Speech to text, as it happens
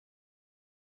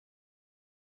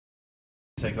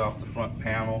take off the front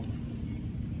panel.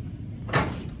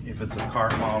 If it's a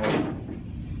cart model,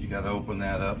 you got to open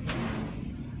that up.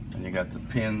 And you got the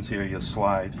pins here, you'll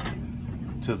slide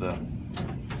to the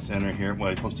center here. Well,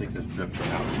 you're supposed to take this drip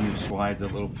out. And you slide the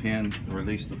little pin to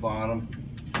release the bottom.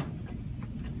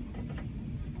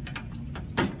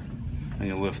 And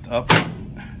you lift up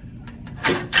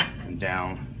and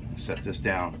down, and set this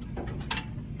down.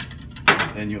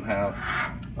 Then you have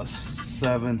a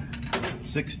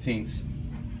 7/16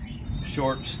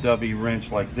 short stubby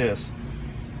wrench like this.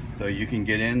 So you can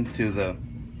get into the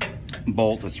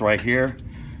bolt that's right here.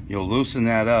 You'll loosen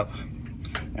that up,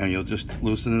 and you'll just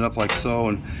loosen it up like so.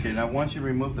 And okay, now once you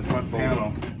remove the front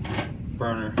panel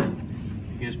burner,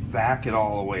 you just back it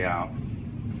all the way out.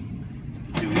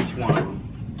 Do each one.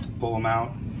 Pull them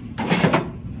out.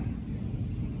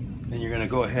 Then you're going to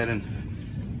go ahead and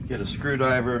get a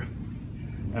screwdriver,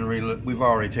 and we've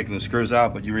already taken the screws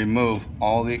out, but you remove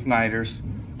all the igniters,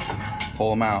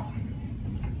 pull them out,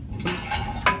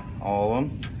 all of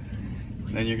them.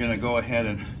 Then you're going to go ahead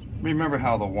and remember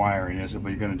how the wiring is, but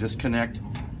you're going to disconnect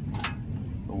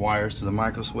the wires to the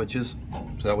micro switches,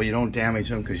 so that way you don't damage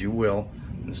them, because you will.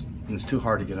 It's too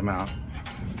hard to get them out.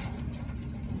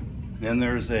 Then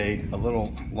there's a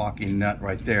little locking nut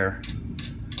right there.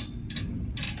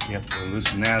 You have to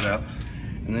loosen that up.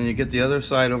 And then you get the other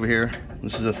side over here.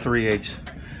 This is a 3/8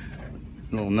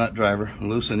 little nut driver.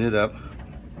 Loosen it up.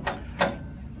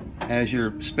 As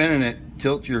you're spinning it,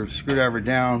 tilt your screwdriver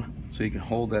down so you can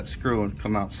hold that screw and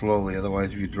come out slowly.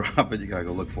 Otherwise, if you drop it, you gotta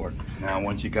go look for it. Now,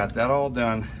 once you got that all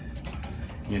done,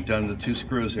 you've done the 2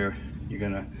 screws here, you're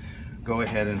gonna go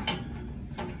ahead and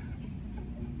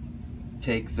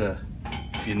take the,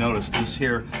 if you notice this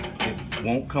here, it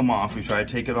won't come off. You try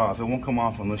to take it off, it won't come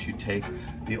off unless you take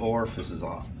the orifices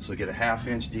off. So get a 1/2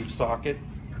 inch deep socket,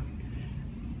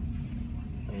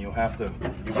 and you will have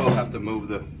to move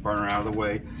the burner out of the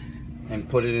way and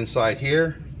put it inside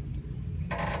here,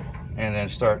 and then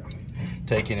start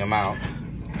taking them out.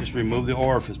 Just remove the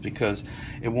orifice, because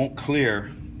it won't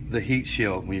clear the heat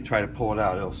shield. When you try to pull it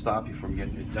out, it'll stop you from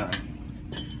getting it done.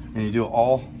 And you do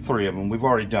all 3 of them. We've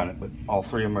already done it, but all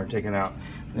 3 of them are taken out.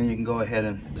 Then you can go ahead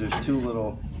and, there's 2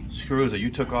 little screws that you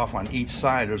took off on each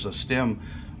side. There's a stem,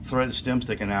 threaded stem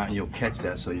sticking out, and you'll catch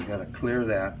that. So you gotta clear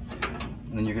that.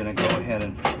 And then you're gonna go ahead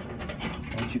and,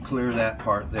 once you clear that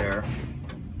part there,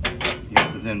 you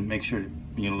have to then make sure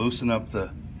you loosen up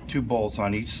the 2 bolts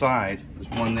on each side. There's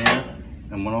one there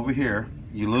and one over here.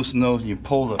 You loosen those and you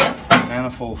pull the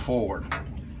manifold forward.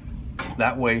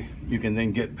 That way you can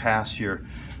then get past your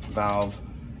valve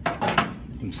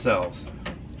themselves.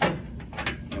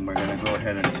 And we're going to go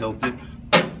ahead and tilt it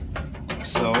like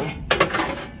so.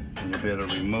 And you'll be able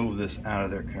to remove this out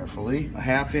of there carefully. A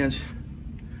 1/2 inch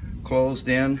closed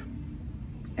in,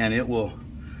 and it will,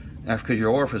 because your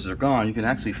orifices are gone, you can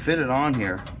actually fit it on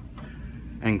here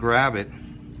and grab it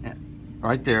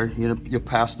right there. You'll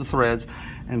pass the threads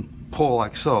and pull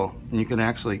like so, and you can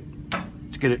actually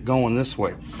get it going this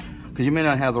way. Because you may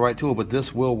not have the right tool, but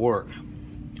this will work.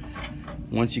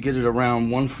 Once you get it around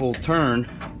 1 full turn,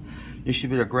 you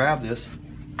should be able to grab this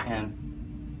and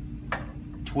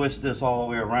twist this all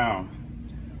the way around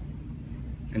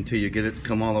until you get it to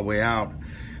come all the way out.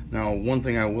 Now, one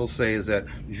thing I will say is that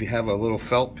if you have a little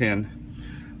felt pin,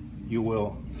 you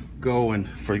will go and,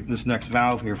 for this next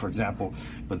valve here, for example,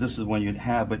 but this is one you'd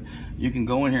have, but you can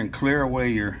go in here and clear away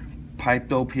your pipe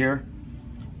dope here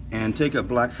and take a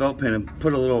black felt pin and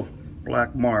put a little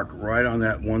black mark right on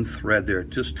that one thread there.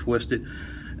 Just twist it,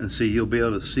 and see, you'll be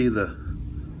able to see the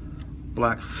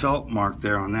black felt mark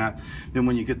there on that. Then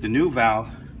when you get the new valve,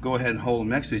 go ahead and hold them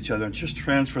next to each other and just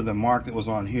transfer the mark that was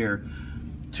on here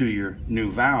to your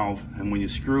new valve. And when you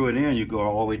screw it in, you go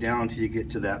all the way down until you get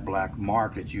to that black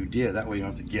mark that you did. That way you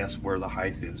don't have to guess where the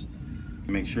height is.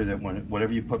 Make sure that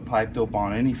whatever you put pipe dope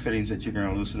on, any fittings that you're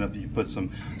going to loosen up, you put some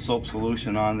soap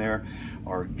solution on there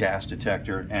or gas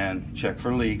detector, and check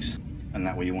for leaks, and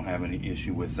that way you won't have any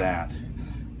issue with that.